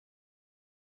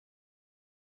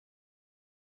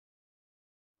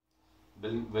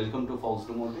Welcome to Fox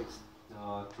Domotics.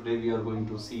 Today we are going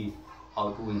to see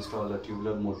how to install a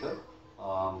tubular motor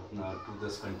to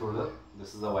this controller.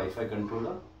 This is a Wi-Fi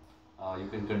controller. You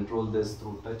can control this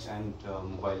through touch and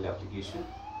mobile application.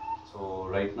 So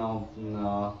right now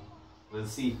we'll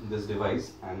see this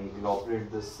device and we'll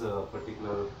operate this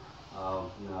particular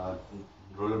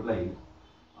roller blind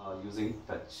using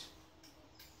touch.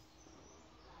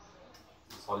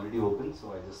 It's already open,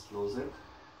 so I just close it.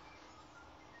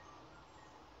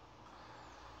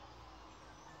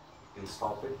 I can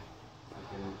stop it, I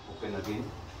can open again.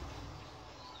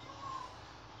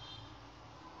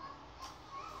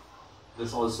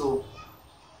 This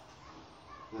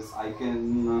I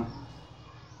can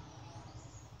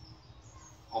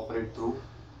operate through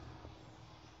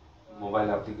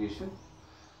mobile application.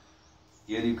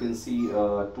 Here you can see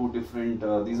two different,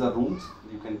 these are rooms.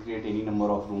 You can create any number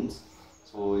of rooms.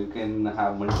 So you can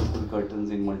have multiple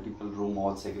curtains in multiple room,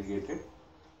 all segregated.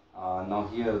 Now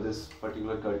here this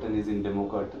particular curtain is in demo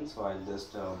curtain, so I'll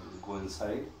just go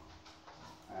inside,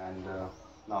 and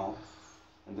now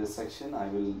in this section I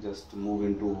will just move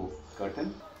into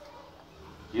curtain.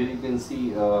 Here you can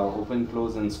see open,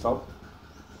 close and stop,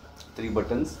 3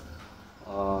 buttons.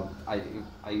 I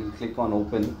will click on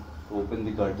open to open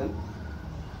the curtain,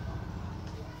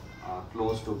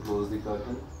 close to close the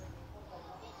curtain.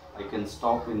 I can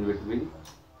stop in between.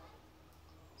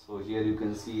 So here you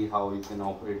can see how you can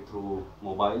operate through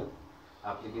mobile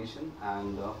application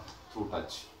and through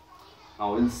touch.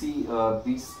 Now we'll see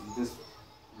this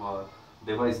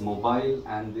device, mobile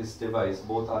and this device,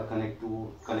 both are connected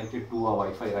to a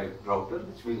Wi-Fi router,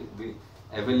 which will be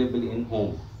available in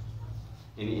home,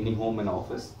 in any home and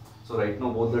office. So right now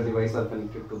both the devices are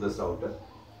connected to this router.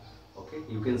 Okay,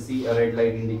 you can see a red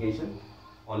light indication.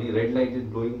 Only red light is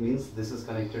glowing means this is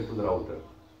connected to the router.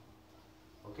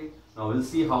 Okay, now we'll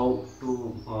see how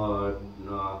to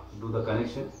do the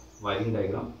connection, wiring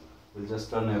diagram. We'll just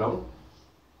turn around.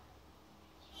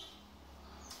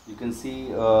 You can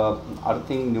see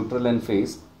earthing, neutral and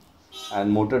phase,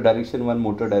 and motor direction 1,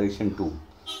 motor direction 2.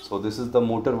 So this is the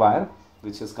motor wire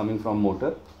which is coming from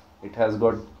motor. It has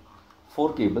got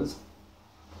 4 cables.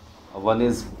 One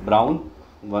is brown,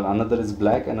 another is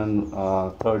black, and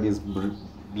third is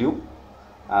blue,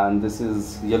 and this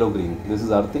is yellow green. This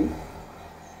is earthing,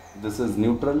 this is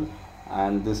neutral,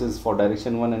 and this is for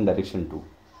direction 1 and direction 2.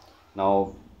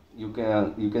 Now you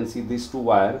can see these 2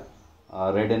 wire,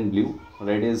 red and blue.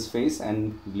 Red is phase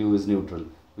and blue is neutral,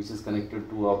 which is connected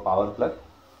to a power plug.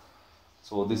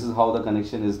 So this is how the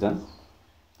connection is done.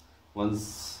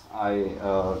 Once I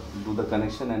do the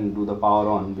connection and do the power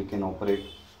on, we can operate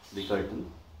the curtain.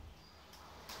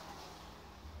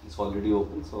 It's already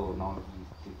open, so now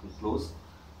you can close.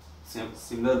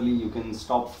 Similarly, you can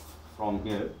stop from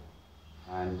here,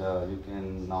 and you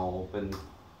can now open.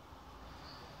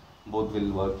 Both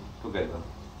will work together.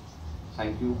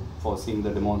 Thank you for seeing the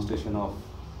demonstration of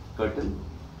curtain.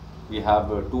 We have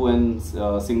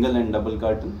single and double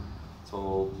curtain.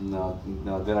 So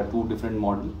there are 2 different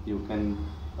models. You can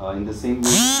in the same way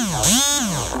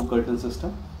have 2 curtain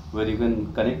system, where you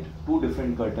can connect 2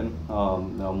 different curtain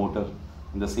motor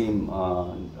in the same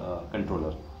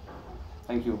controller.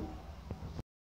 Thank you.